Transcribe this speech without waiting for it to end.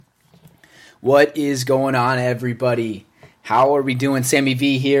What is going on, everybody? How are we doing? Sammy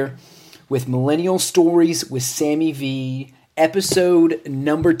V here with Millennial Stories with Sammy V, episode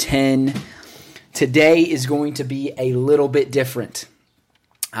number 10. Today is going to be a little bit different.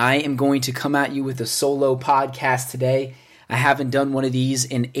 I am going to come at you with a solo podcast today. I haven't done one of these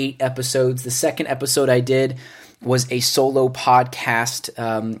in 8 episodes. The second episode I did was a solo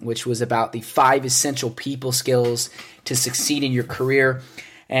podcast, which was about the 5 essential people skills to succeed in your career.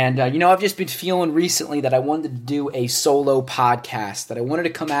 And, I've just been feeling recently that I wanted to do a solo podcast, that I wanted to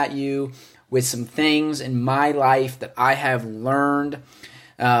come at you with some things in my life that I have learned.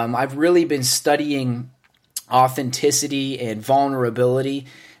 I've really been studying authenticity and vulnerability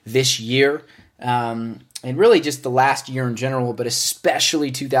this year, and really just the last year in general, but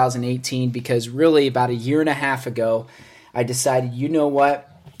especially 2018, because really about a year and a half ago, I decided, you know what?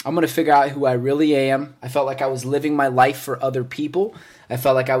 I'm going to figure out who I really am. I felt like I was living my life for other people. I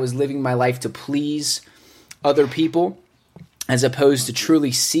felt like I was living my life to please other people as opposed to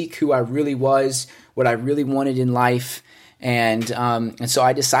truly seek who I really was, what I really wanted in life. And so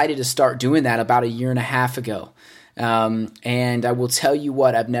I decided to start doing that about a year and a half ago. And I will tell you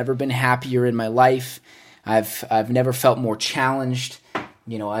what, I've never been happier in my life. I've never felt more challenged.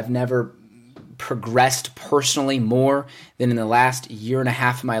 I've never progressed personally more than in the last year and a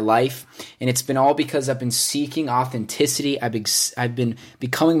half of my life, and it's been all because I've been seeking authenticity. I've been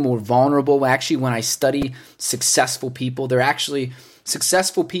becoming more vulnerable. Actually, when I study successful people, they're actually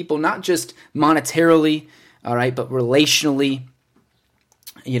successful people not just monetarily, all right, but relationally,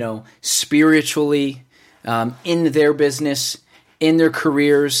 spiritually, in their business, in their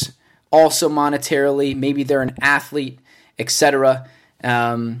careers, also monetarily. Maybe they're an athlete, etc.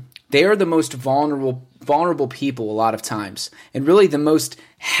 They are the most vulnerable people a lot of times, and really the most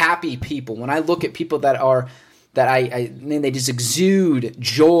happy people. When I look at people they just exude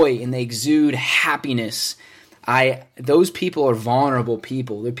joy and they exude happiness, those people are vulnerable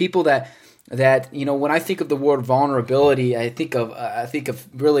people. They're people that when I think of the word vulnerability, I think of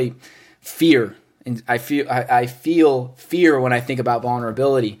really fear, and I feel fear when I think about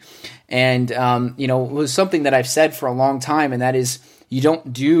vulnerability. And it was something that I've said for a long time, and that is, you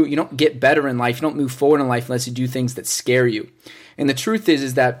don't get better in life, you don't move forward in life unless you do things that scare you. And the truth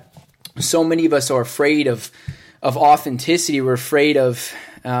is that so many of us are afraid of authenticity. We're afraid of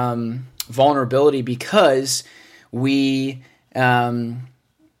vulnerability because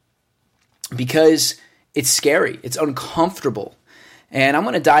because it's scary, it's uncomfortable. And I'm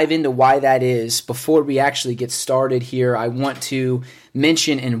going to dive into why that is. Before we actually get started here, I want to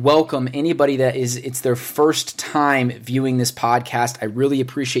mention and welcome anybody it's their first time viewing this podcast. I really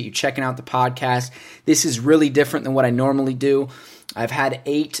appreciate you checking out the podcast. This is really different than what I normally do. I've had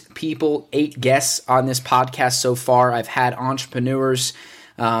 8 guests on this podcast so far. I've had entrepreneurs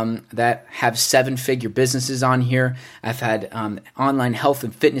that have 7-figure businesses on here. I've had online health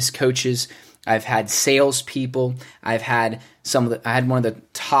and fitness coaches. I've had salespeople. I had one of the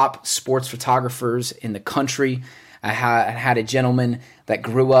top sports photographers in the country. I had a gentleman that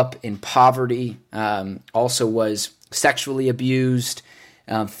grew up in poverty, also was sexually abused,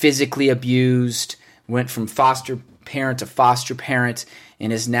 physically abused, went from foster parent to foster parent,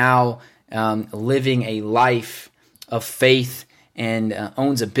 and is now living a life of faith and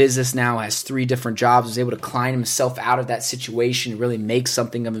owns a business now, has 3 different jobs, was able to climb himself out of that situation, really make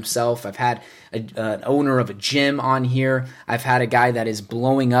something of himself. I've had an owner of a gym on here. I've had a guy that is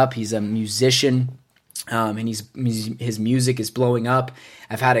blowing up. He's a musician, and his music is blowing up.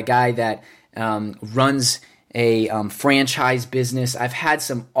 I've had a guy that runs a franchise business. I've had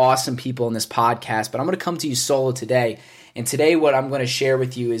some awesome people in this podcast, but I'm going to come to you solo today. And today what I'm going to share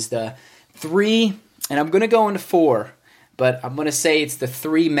with you is the 3, and I'm going to go into 4, but I'm going to say it's the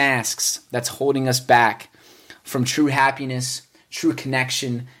 3 masks that's holding us back from true happiness, true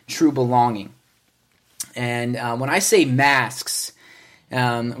connection, true belonging. And when I say masks,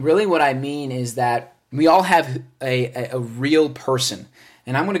 really what I mean is that we all have a real person.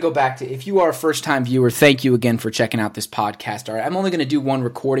 And I'm going to go back to, if you are a first-time viewer, thank you again for checking out this podcast. All right, I'm only going to do 1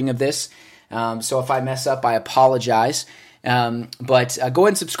 recording of this, so if I mess up, I apologize. But go ahead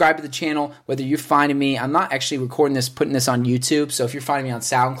and subscribe to the channel, whether you're finding me. I'm not actually recording this, putting this on YouTube, so if you're finding me on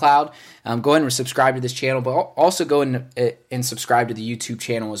SoundCloud, go ahead and subscribe to this channel, but also go and subscribe to the YouTube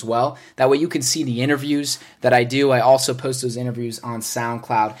channel as well. That way you can see the interviews that I do. I also post those interviews on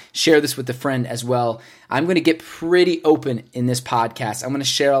SoundCloud. Share this with a friend as well. I'm going to get pretty open in this podcast. I'm going to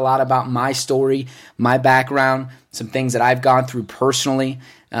share a lot about my story, my background, some things that I've gone through personally,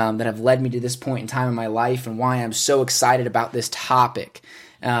 that have led me to this point in time in my life, and why I'm so excited about this topic.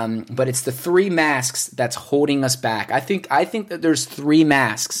 But it's the three masks that's holding us back. I think that there's three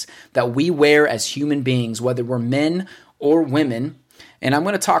masks that we wear as human beings, whether we're men or women. And I'm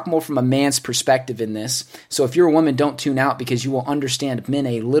going to talk more from a man's perspective in this. So if you're a woman, don't tune out, because you will understand men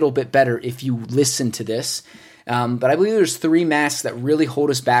a little bit better if you listen to this. But I believe there's three masks that really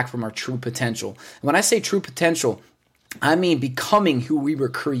hold us back from our true potential. And when I say true potential, I mean becoming who we were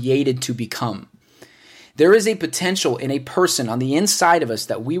created to become. There is a potential in a person on the inside of us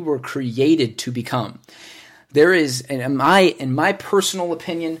that we were created to become. There is, in my personal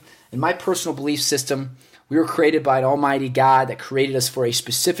opinion, in my personal belief system, we were created by an almighty God that created us for a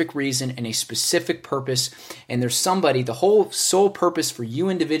specific reason and a specific purpose. And there's somebody, the whole sole purpose for you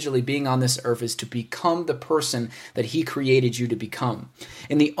individually being on this earth is to become the person that he created you to become.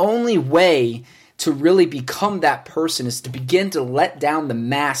 And the only way to really become that person is to begin to let down the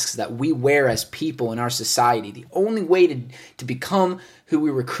masks that we wear as people in our society. The only way to become who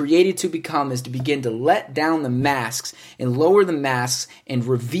we were created to become is to begin to let down the masks and lower the masks and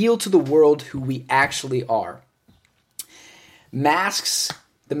reveal to the world who we actually are. Masks,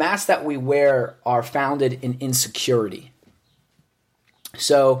 the masks that we wear are founded in insecurity.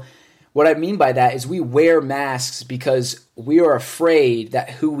 So what I mean by that is we wear masks because we are afraid that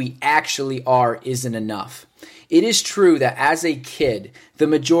who we actually are isn't enough. It is true that as a kid, the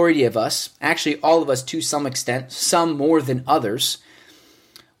majority of us, actually all of us to some extent, some more than others,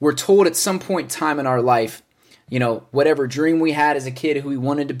 were told at some point in time in our life, whatever dream we had as a kid, who we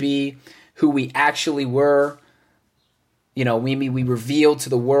wanted to be, who we actually were, we revealed to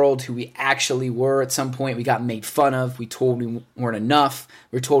the world who we actually were at some point. We got made fun of. We told we weren't enough.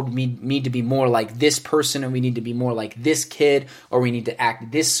 We were told we need to be more like this person, and we need to be more like this kid, or we need to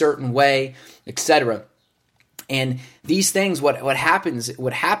act this certain way, etc. And these things, what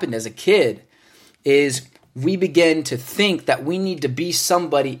happened as a kid is we begin to think that we need to be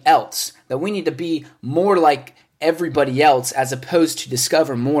somebody else, that we need to be more like everybody else, as opposed to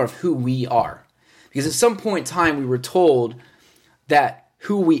discover more of who we are. Because at some point in time, we were told that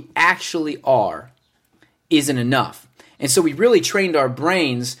who we actually are isn't enough. And so we really trained our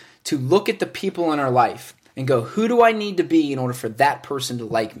brains to look at the people in our life and go, who do I need to be in order for that person to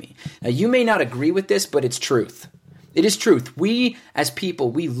like me? Now, you may not agree with this, but it's truth. It is truth. We, as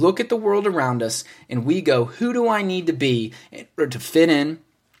people, we look at the world around us and we go, who do I need to be in order to fit in?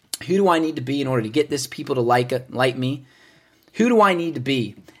 Who do I need to be in order to get this people to like me? Who do I need to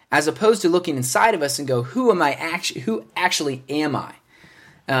be? As opposed to looking inside of us and go, who actually am I?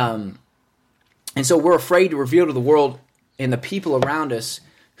 And so we're afraid to reveal to the world and the people around us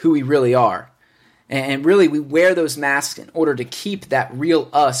who we really are. And really, we wear those masks in order to keep that real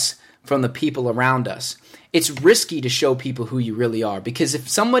us from the people around us. It's risky to show people who you really are, because if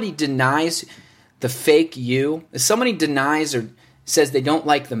somebody denies the fake you, if somebody denies or says they don't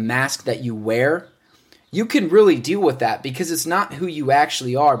like the mask that you wear, you can really deal with that, because it's not who you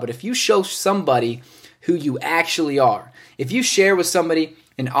actually are. But if you show somebody who you actually are, if you share with somebody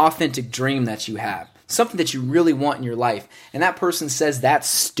an authentic dream that you have, something that you really want in your life, and that person says that's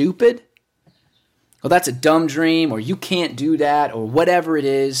stupid, or that's a dumb dream, or you can't do that, or whatever it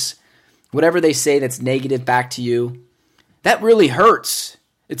is, whatever they say that's negative back to you, that really hurts.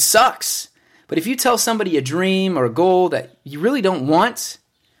 It sucks. But if you tell somebody a dream or a goal that you really don't want,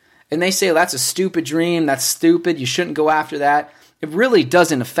 and they say, well, that's a stupid dream, that's stupid, you shouldn't go after that, it really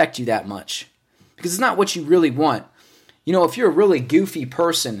doesn't affect you that much, because it's not what you really want. If you're a really goofy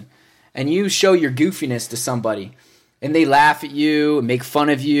person and you show your goofiness to somebody and they laugh at you and make fun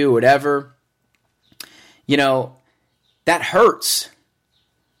of you or whatever, that hurts.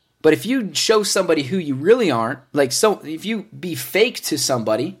 But if you show somebody who you really aren't, if you be fake to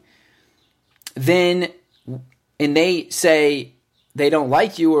somebody, and they say they don't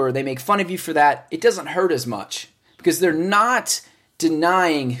like you or they make fun of you for that, it doesn't hurt as much, because they're not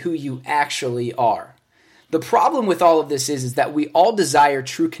denying who you actually are. The problem with all of this is that we all desire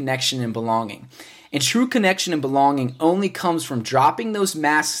true connection and belonging. And true connection and belonging only comes from dropping those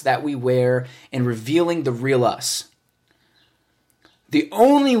masks that we wear and revealing the real us. The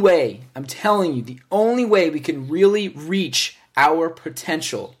only way, I'm telling you, the only way we can really reach our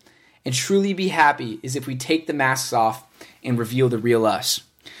potential and truly be happy is if we take the masks off and reveal the real us.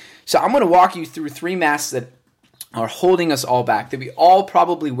 So I'm going to walk you through three masks that are holding us all back, that we all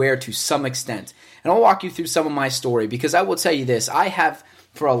probably wear to some extent. And I'll walk you through some of my story, because I will tell you this,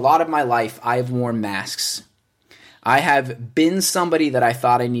 for a lot of my life, I have worn masks. I have been somebody that I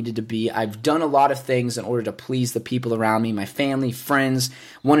thought I needed to be. I've done a lot of things in order to please the people around me, my family, friends,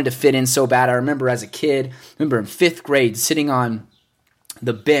 wanted to fit in so bad. I remember as a kid, in 5th grade, sitting on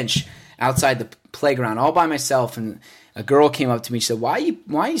the bench outside the playground all by myself, and a girl came up to me. She said, why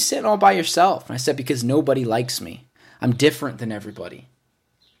are you sitting all by yourself? And I said, because nobody likes me. I'm different than everybody.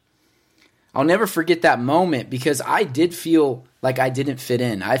 I'll never forget that moment because I did feel like I didn't fit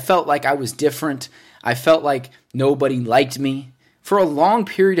in. I felt like I was different. I felt like nobody liked me for a long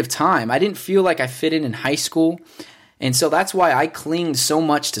period of time. I didn't feel like I fit in high school. And so that's why I clinged so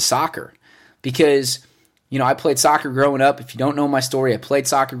much to soccer, because, I played soccer growing up. If you don't know my story, I played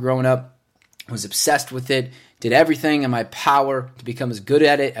soccer growing up, was obsessed with it, did everything in my power to become as good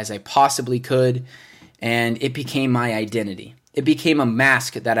at it as I possibly could, and it became my identity. It became a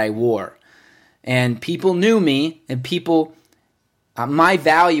mask that I wore. And people knew me, and my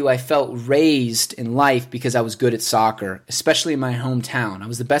value I felt raised in life because I was good at soccer, especially in my hometown. I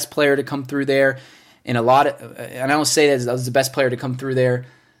was the best player to come through there. And I don't say that I was the best player to come through there.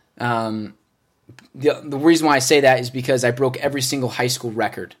 The reason why I say that is because I broke every single high school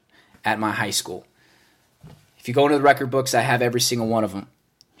record at my high school. If you go into the record books, I have every single one of them.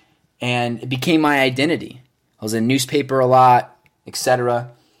 And it became my identity. I was in newspaper a lot, etc.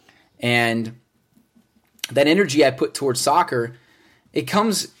 And that energy I put towards soccer, it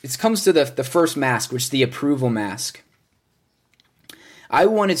comes to the first mask, which is the approval mask. I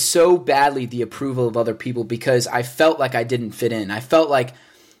wanted so badly the approval of other people because I felt like I didn't fit in. I felt like,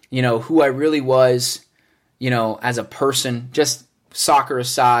 who I really was, as a person, just soccer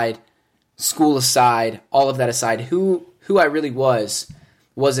aside, school aside, all of that aside, who I really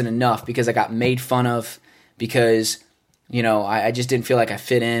wasn't enough because I got made fun of, because, I just didn't feel like I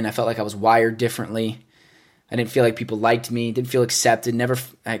fit in. I felt like I was wired differently. I didn't feel like people liked me, didn't feel accepted.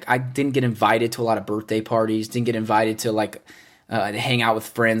 I didn't get invited to a lot of birthday parties, didn't get invited to to hang out with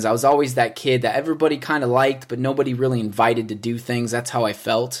friends. I was always that kid that everybody kind of liked, but nobody really invited to do things. That's how I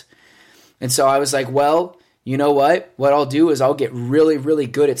felt. And so I was like, well, you know what? What I'll do is I'll get really, really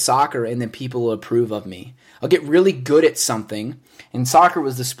good at soccer, and then people will approve of me. I'll get really good at something. And soccer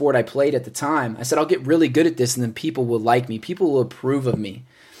was the sport I played at the time. I said, I'll get really good at this, and then people will like me. People will approve of me.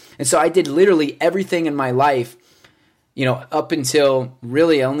 And so I did literally everything in my life, up until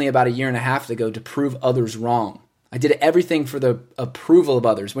really only about a year and a half ago, to prove others wrong. I did everything for the approval of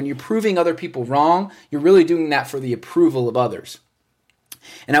others. When you're proving other people wrong, you're really doing that for the approval of others.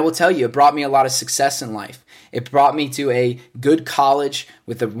 And I will tell you, it brought me a lot of success in life. It brought me to a good college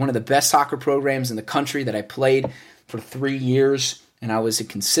with one of the best soccer programs in the country that I played for 3 years. And I was a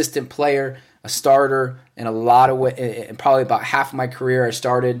consistent player, a starter, and probably about half of my career I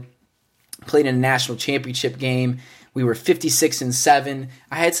played in a national championship game. We were 56-7.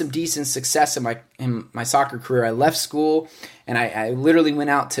 I had some decent success in my soccer career. I left school, and I literally went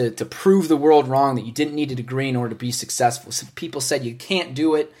out to prove the world wrong, that you didn't need a degree in order to be successful. Some people said you can't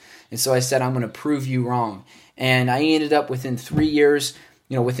do it, and so I said I'm going to prove you wrong. And I ended up within 3 years,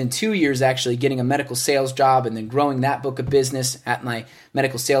 within 2 years actually, getting a medical sales job and then growing that book of business at my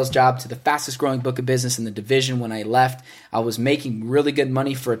medical sales job to the fastest growing book of business in the division. When I left, I was making really good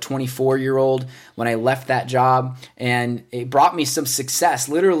money for a 24-year-old when I left that job, and it brought me some success,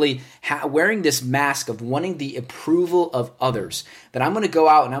 literally wearing this mask of wanting the approval of others, that I'm going to go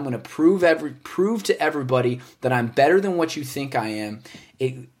out and I'm going to prove to everybody that I'm better than what you think I am.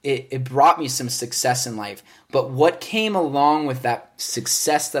 It brought me some success in life. But what came along with that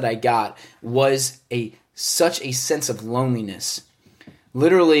success that I got was such a sense of loneliness.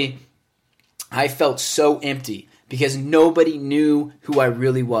 Literally, I felt so empty because nobody knew who I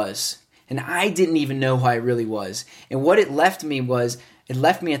really was. And I didn't even know who I really was. And what it left me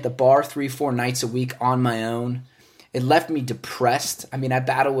at the bar 3-4 nights a week on my own. It left me depressed. I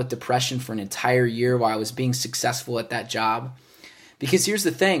battled with depression for an entire year while I was being successful at that job. Because here's the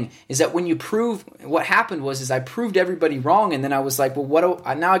thing, is that when you what happened was I proved everybody wrong, and then I was like, well,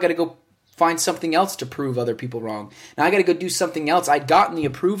 now I got to go find something else to prove other people wrong. Now I got to go do something else. I'd gotten the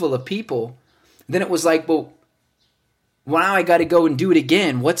approval of people. Then it was like, well, now I got to go and do it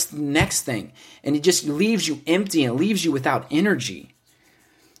again. What's the next thing? And it just leaves you empty, and it leaves you without energy.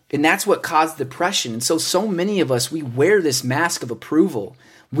 And that's what caused depression. And so many of us, we wear this mask of approval.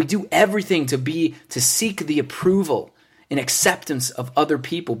 We do everything to seek the approval and acceptance of other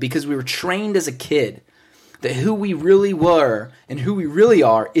people because we were trained as a kid that who we really were and who we really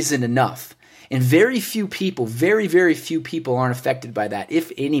are isn't enough. And very few people, very, very few people aren't affected by that,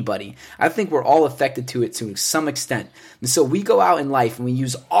 if anybody. I think we're all affected to it to some extent. And so we go out in life and we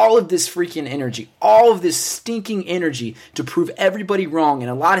use all of this freaking energy, all of this stinking energy to prove everybody wrong. And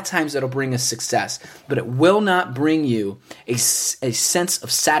a lot of times that'll bring us success, but it will not bring you a sense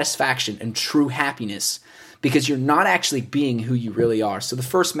of satisfaction and true happiness, because you're not actually being who you really are. So the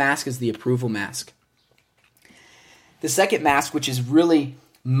first mask is the approval mask. The second mask, which is really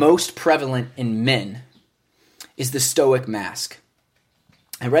most prevalent in men is the stoic mask.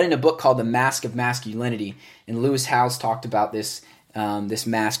 I read in a book called The Mask of Masculinity, and Lewis Howes talked about this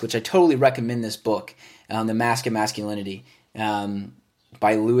mask, which I totally recommend this book, The Mask of Masculinity,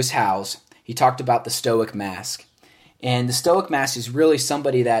 by Lewis Howes. He talked about the stoic mask. And the stoic mask is really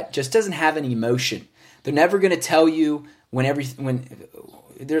somebody that just doesn't have any emotion. They're never going to tell you when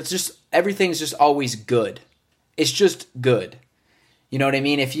everything's just always good. It's just good. You know what I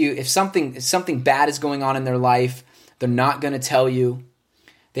mean? If something bad is going on in their life, they're not going to tell you.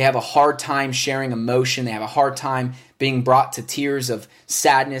 They have a hard time sharing emotion. They have a hard time being brought to tears of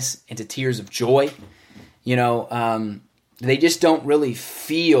sadness and to tears of joy. They just don't really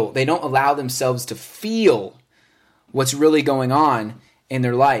feel. They don't allow themselves to feel what's really going on in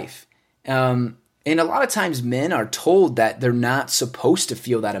their life. And a lot of times men are told that they're not supposed to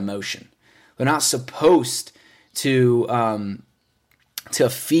feel that emotion. They're not supposed to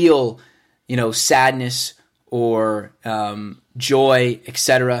feel, sadness or joy,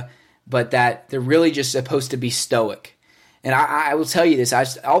 etc., but that they're really just supposed to be stoic. And I will tell you this,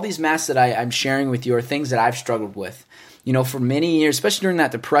 all these masks that I'm sharing with you are things that I've struggled with. For many years, especially during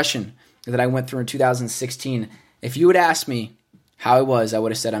that depression that I went through in 2016, if you would ask me how I was, I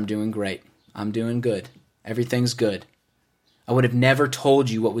would have said, I'm doing great. I'm doing good. Everything's good. I would have never told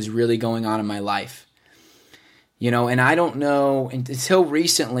you what was really going on in my life. And I don't know, until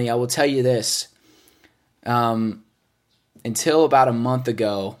recently, I will tell you this, until about a month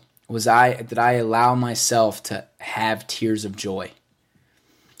ago, did I allow myself to have tears of joy.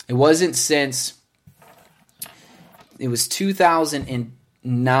 It wasn't since, it was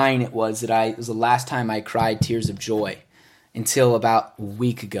 2009 it was the last time I cried tears of joy, until about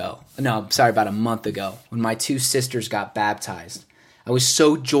about a month ago, when my two sisters got baptized. I was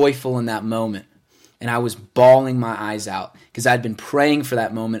so joyful in that moment, and I was bawling my eyes out, because I'd been praying for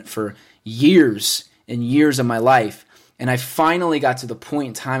that moment for years and years of my life. And I finally got to the point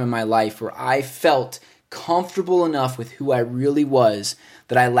in time in my life where I felt comfortable enough with who I really was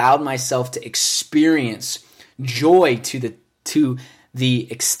that I allowed myself to experience joy to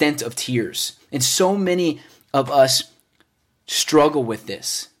the extent of tears. And so many of us struggle with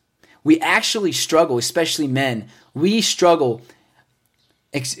this. We actually struggle, especially men. We struggle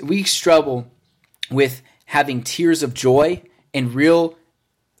with having tears of joy and real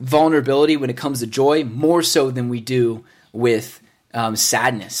vulnerability when it comes to joy, more so than we do with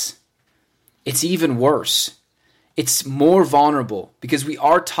sadness. It's even worse. It's more vulnerable, because we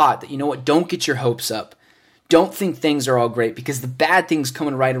are taught that, don't get your hopes up. Don't think things are all great, because the bad thing's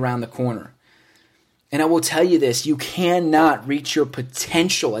coming right around the corner. And I will tell you this, you cannot reach your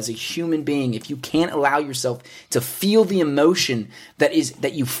potential as a human being if you can't allow yourself to feel the emotion that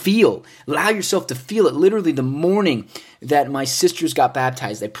you feel. Allow yourself to feel it. Literally, the morning that my sisters got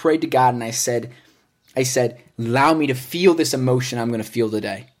baptized, I prayed to God and I said, allow me to feel this emotion I'm going to feel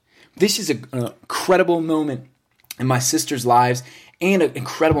today. This is an incredible moment in my sisters' lives and an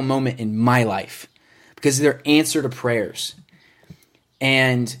incredible moment in my life, because they're answer to prayers.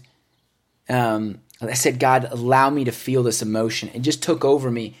 And I said, God, allow me to feel this emotion. It just took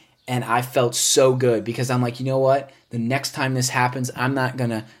over me, and I felt so good, because I'm like, you know what? The next time this happens, I'm not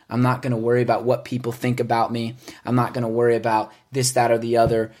gonna worry about what people think about me. I'm not gonna worry about this, that, or the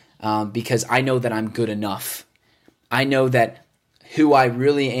other, because I know that I'm good enough. I know that who I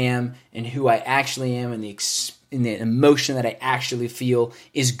really am and who I actually am and the emotion that I actually feel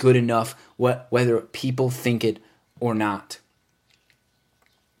is good enough, whether people think it or not.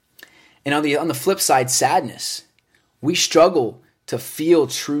 And on the flip side, sadness. We struggle to feel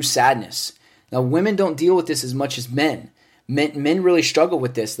true sadness. Now, women don't deal with this as much as men. Men really struggle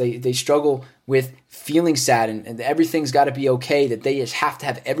with this. They struggle with feeling sad, and everything's got to be okay, that they just have to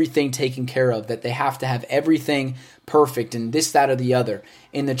have everything taken care of, that they have to have everything perfect, and this, that, or the other.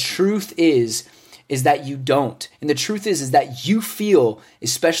 And the truth is that you don't. And the truth is that you feel,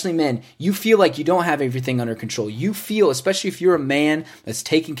 especially men, you feel like you don't have everything under control. You feel, especially if you're a man that's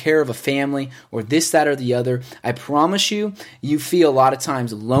taking care of a family or this, that, or the other, I promise you, you feel a lot of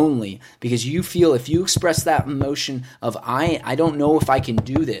times lonely, because you feel, if you express that emotion of, I don't know if I can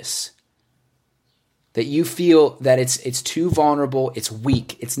do this, that you feel that it's too vulnerable, it's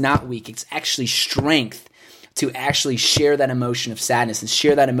weak. It's not weak. It's actually strength to actually share that emotion of sadness and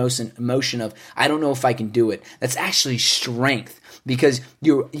share that emotion of, I don't know if I can do it. That's actually strength, because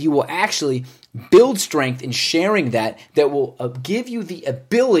you will actually build strength in sharing that will give you the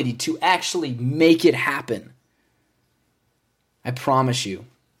ability to actually make it happen. I promise you.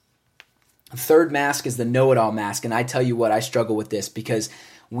 The third mask is the know-it-all mask, and I tell you what, I struggle with this, because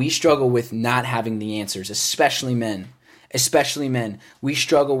we struggle with not having the answers, especially men. especially men, we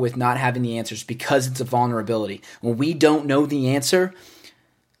struggle with not having the answers because it's a vulnerability. When we don't know the answer,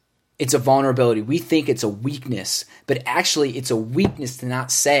 it's a vulnerability. We think it's a weakness, but actually it's a weakness to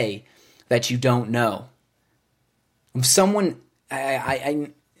not say that you don't know. If someone,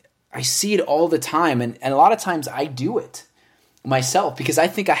 I see it all the time, and a lot of times I do it myself because I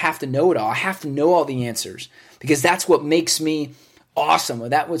think I have to know it all. I have to know all the answers because that's what makes me awesome, or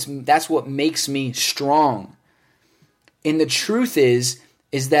that's what makes me strong. And the truth is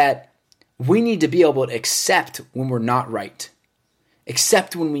that we need to be able to accept when we're not right.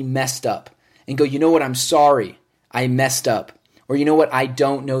 Accept when we messed up and go, you know what, I'm sorry, I messed up. Or you know what, I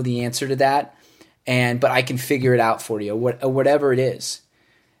don't know the answer to that, but I can figure it out for you, or whatever it is.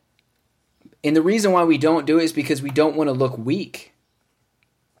 And the reason why we don't do it is because we don't want to look weak.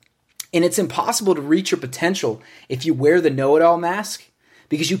 And it's impossible to reach your potential if you wear the know-it-all mask,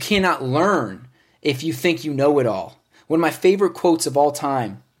 because you cannot learn if you think you know it all. One of my favorite quotes of all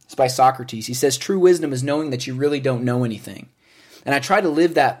time is by Socrates. He says, "True wisdom is knowing that you really don't know anything." And I try to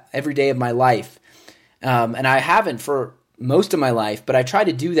live that every day of my life. And I haven't for most of my life, but I try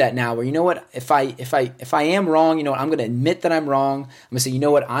to do that now where, you know what, if I am wrong, you know what, I'm going to admit that I'm wrong. I'm going to say, you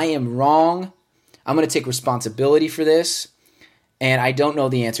know what, I am wrong. I'm going to take responsibility for this. And I don't know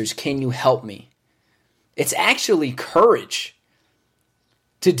the answers. Can you help me? It's actually courage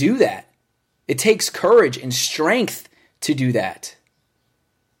to do that. It takes courage and strength to do that.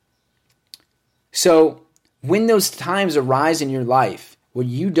 So when those times arise in your life where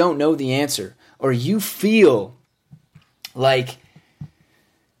you don't know the answer, or you feel like,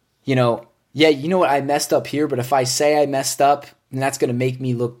 you know what, I messed up here, but if I say I messed up, then that's going to make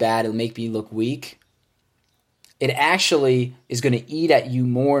me look bad. It'll make me look weak. It actually is going to eat at you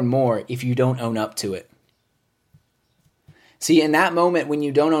more and more if you don't own up to it. See, in that moment when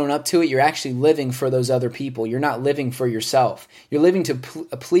you don't own up to it, you're actually living for those other people. You're not living for yourself. You're living to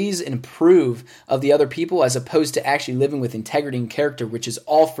please and approve of the other people, as opposed to actually living with integrity and character, which is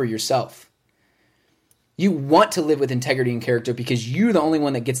all for yourself. You want to live with integrity and character because you're the only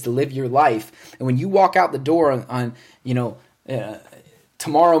one that gets to live your life. And when you walk out the door on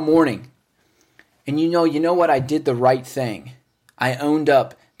tomorrow morning, and you know what, I did the right thing. I owned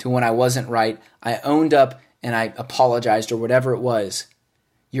up to when I wasn't right. I owned up and I apologized, or whatever it was.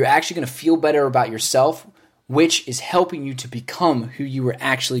 You're actually going to feel better about yourself, which is helping you to become who you were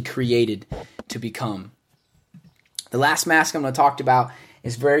actually created to become. The last mask I'm going to talk about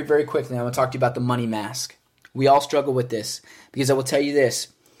is very, very quickly. I'm going to talk to you about the money mask. We all struggle with this because I will tell you this.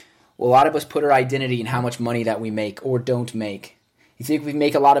 Well, a lot of us put our identity in how much money that we make or don't make. You think we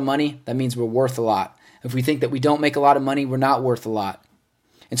make a lot of money? That means we're worth a lot. If we think that we don't make a lot of money, we're not worth a lot.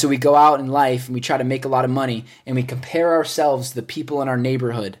 And so we go out in life and we try to make a lot of money and we compare ourselves to the people in our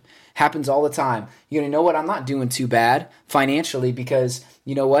neighborhood. Happens all the time. You're going to know what? I'm not doing too bad financially because,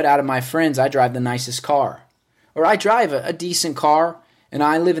 you know what? Out of my friends, I drive the nicest car. Or I drive a decent car and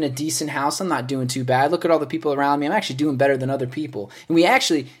I live in a decent house. I'm not doing too bad. Look at all the people around me. I'm actually doing better than other people. And we're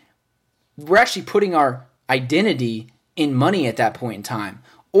actually putting our identity in money at that point in time.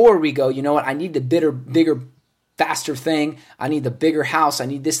 Or we go, you know what? I need the bigger, faster thing. I need the bigger house. I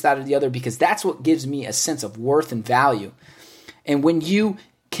need this, that, or the other, because that's what gives me a sense of worth and value. And when you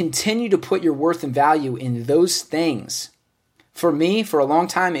continue to put your worth and value in those things, for me, for a long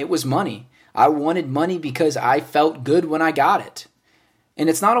time, it was money. I wanted money because I felt good when I got it. And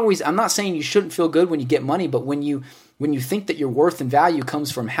it's not always, I'm not saying you shouldn't feel good when you get money, but when you think that your worth and value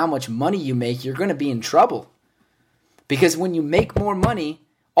comes from how much money you make, you're going to be in trouble. Because when you make more money,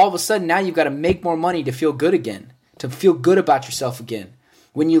 all of a sudden now you've got to make more money to feel good again, to feel good about yourself again.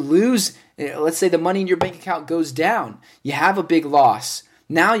 When you lose, let's say the money in your bank account goes down, you have a big loss.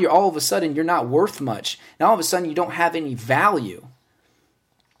 Now you're all of a sudden you're not worth much. Now all of a sudden you don't have any value.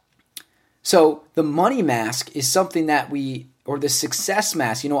 So the money mask is something that or the success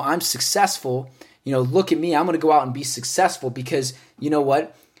mask, I'm successful, look at me, I'm going to go out and be successful because, you know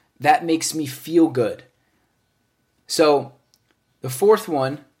what, that makes me feel good. So the fourth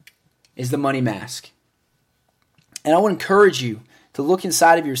one is the money mask. And I would encourage you to look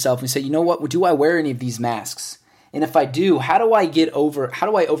inside of yourself and say, you know what, do I wear any of these masks? And if I do, how do I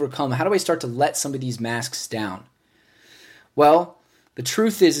overcome, how do I start to let some of these masks down? Well, the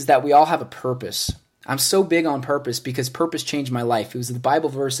truth is that we all have a purpose. I'm so big on purpose because purpose changed my life. It was the Bible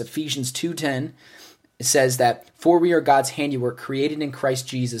verse, Ephesians 2:10. It says that, for we are God's handiwork, created in Christ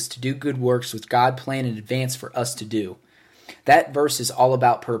Jesus to do good works which God planned in advance for us to do. That verse is all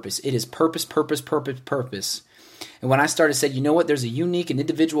about purpose. It is purpose, purpose, purpose, purpose. And when I started to say, you know what, there's a unique and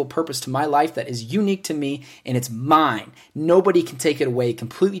individual purpose to my life that is unique to me, and it's mine. Nobody can take it away. It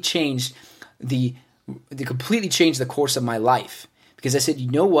completely changed the It completely changed the course of my life because I said, you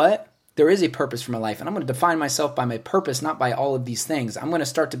know what? There is a purpose for my life, and I'm going to define myself by my purpose, not by all of these things. I'm going to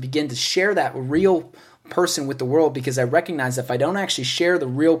start to begin to share that real person with the world because I recognize if I don't actually share the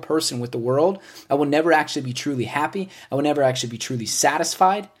real person with the world, I will never actually be truly happy. I will never actually be truly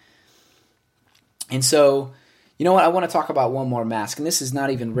satisfied. And so, you know what? I want to talk about one more mask, and this is not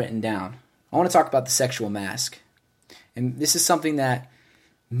even written down. I want to talk about the sexual mask. And this is something that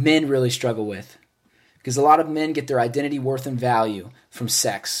men really struggle with because a lot of men get their identity, worth, and value from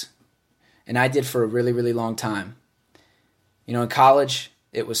sex. And I did for a really, really long time. You know, in college,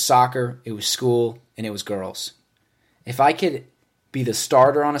 it was soccer, it was school, and it was girls. If I could be the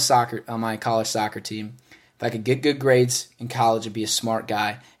starter on my college soccer team, if I could get good grades in college and be a smart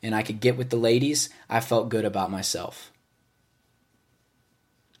guy, and I could get with the ladies, I felt good about myself.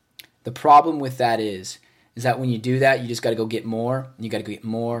 The problem with that is that when you do that, you just got to go get more, and you got to go get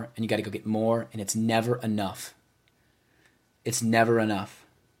more, and you got to go get more, and it's never enough. It's never enough.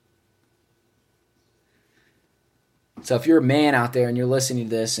 So if you're a man out there and you're listening to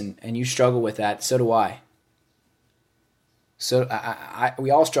this and you struggle with that, so do I. So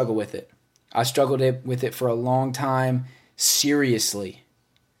we all struggle with it. I struggled with it for a long time, seriously.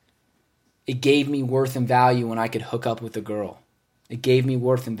 It gave me worth and value when I could hook up with a girl. It gave me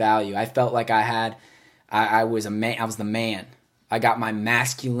worth and value. I felt like I was a man. I was the man. I got my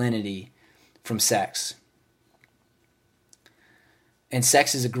masculinity from sex. And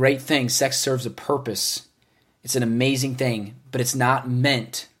sex is a great thing. Sex serves a purpose. It's an amazing thing, but it's not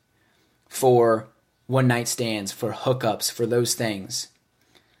meant for one-night stands, for hookups, for those things.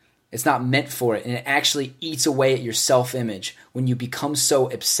 It's not meant for it, and it actually eats away at your self-image when you become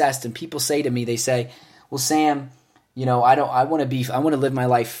so obsessed. And people say to me, they say, "Well, Sam, you know, I want to live my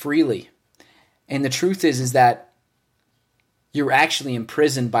life freely." And the truth is that you're actually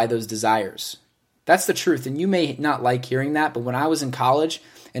imprisoned by those desires. That's the truth, and you may not like hearing that, but when I was in college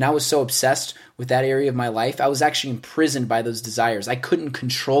and I was so obsessed with that area of my life, I was actually imprisoned by those desires. I couldn't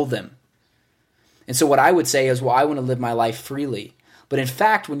control them. And so what I would say is, well, I want to live my life freely. But in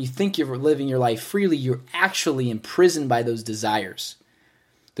fact, when you think you're living your life freely, you're actually imprisoned by those desires.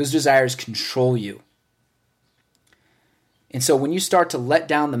 Those desires control you. And so when you start to let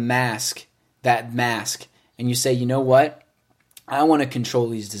down that mask, and you say, you know what? I want to control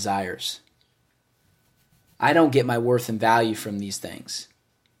these desires. I don't get my worth and value from these things.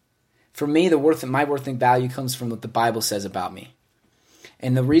 For me, my worth and value comes from what the Bible says about me.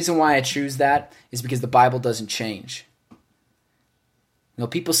 And the reason why I choose that is because the Bible doesn't change. You know,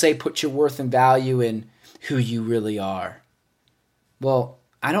 people say put your worth and value in who you really are. Well,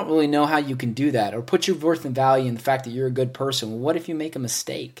 I don't really know how you can do that. Or put your worth and value in the fact that you're a good person. Well, what if you make a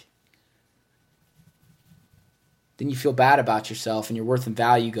mistake? Then you feel bad about yourself and your worth and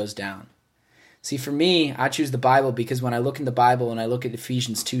value goes down. See, for me, I choose the Bible because when I look in the Bible and I look at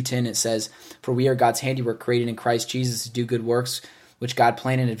Ephesians 2:10, it says, "For we are God's handiwork created in Christ Jesus to do good works, which God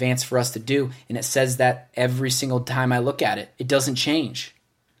planned in advance for us to do." And it says that every single time I look at it. It doesn't change.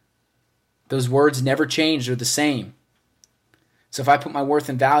 Those words never change. They're the same. So if I put my worth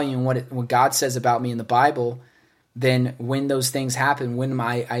and value in what God says about me in the Bible, then when those things happen, when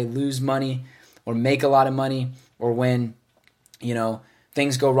I lose money or make a lot of money, or when, you know,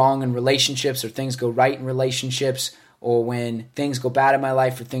 things go wrong in relationships or things go right in relationships, or when things go bad in my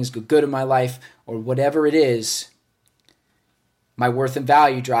life or things go good in my life, or whatever it is, my worth and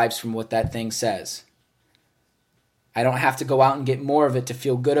value drives from what that thing says. I don't have to go out and get more of it to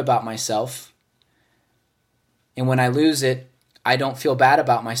feel good about myself. And when I lose it, I don't feel bad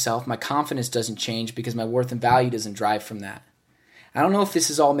about myself. My confidence doesn't change because my worth and value doesn't drive from that. I don't know if this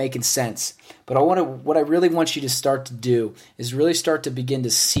is all making sense, but what I really want you to start to do is really start to begin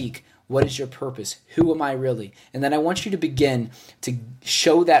to seek, what is your purpose? Who am I really? And then I want you to begin to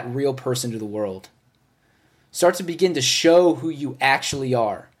show that real person to the world. Start to begin to show who you actually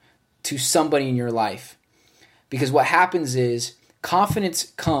are to somebody in your life. Because what happens is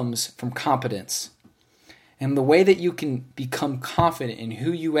confidence comes from competence. And the way that you can become confident in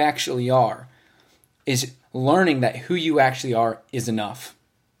who you actually are is learning that who you actually are is enough.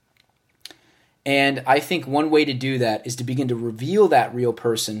 And I think one way to do that is to begin to reveal that real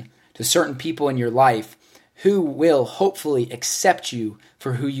person to certain people in your life who will hopefully accept you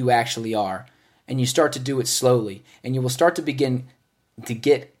for who you actually are. And you start to do it slowly. And you will start to begin to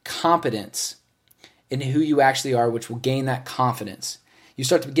get competence in who you actually are, which will gain that confidence. You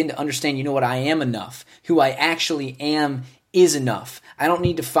start to begin to understand, you know what, I am enough. Who I actually am is enough. I don't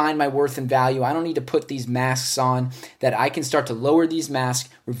need to find my worth and value. I don't need to put these masks on, that I can start to lower these masks,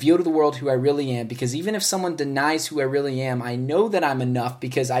 reveal to the world who I really am, because even if someone denies who I really am, I know that I'm enough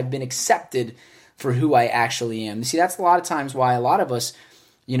because I've been accepted for who I actually am. See, that's a lot of times why a lot of us,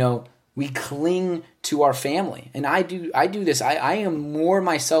 we cling to our family. And I do this. I am more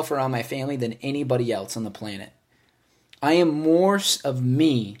myself around my family than anybody else on the planet. I am more of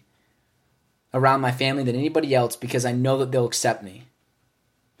me around my family than anybody else because I know that they'll accept me.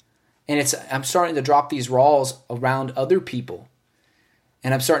 And I'm starting to drop these walls around other people.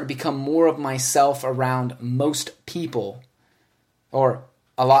 And I'm starting to become more of myself around most people, or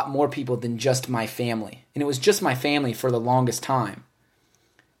a lot more people than just my family. And it was just my family for the longest time.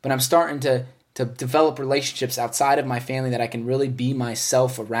 But I'm starting to develop relationships outside of my family that I can really be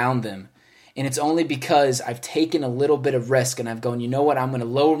myself around them. And it's only because I've taken a little bit of risk and I've gone, you know what, I'm going to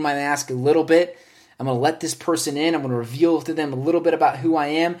lower my mask a little bit. I'm going to let this person in. I'm going to reveal to them a little bit about who I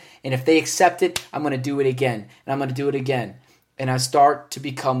am. And if they accept it, I'm going to do it again. And I'm going to do it again. And I start to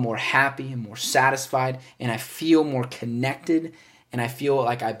become more happy and more satisfied. And I feel more connected. And I feel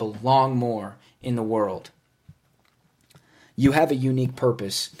like I belong more in the world. You have a unique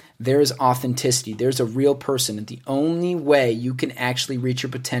purpose. There is authenticity. There's a real person. And the only way you can actually reach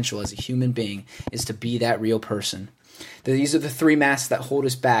your potential as a human being is to be that real person. These are the 3 masks that hold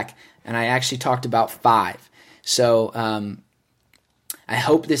us back. And I actually talked about 5. So I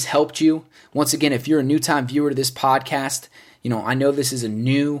hope this helped you. Once again, if you're a new-time viewer to this podcast, I know this is a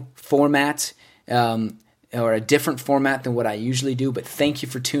new format or a different format than what I usually do, but thank you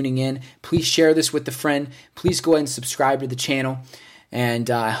for tuning in. Please share this with a friend. Please go ahead and subscribe to the channel, and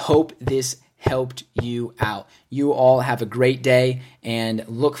I hope this helped you out. You all have a great day, and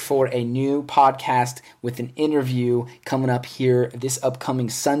look for a new podcast with an interview coming up here this upcoming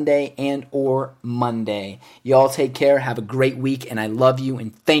Sunday and or Monday. You all take care. Have a great week, and I love you,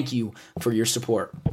 and thank you for your support.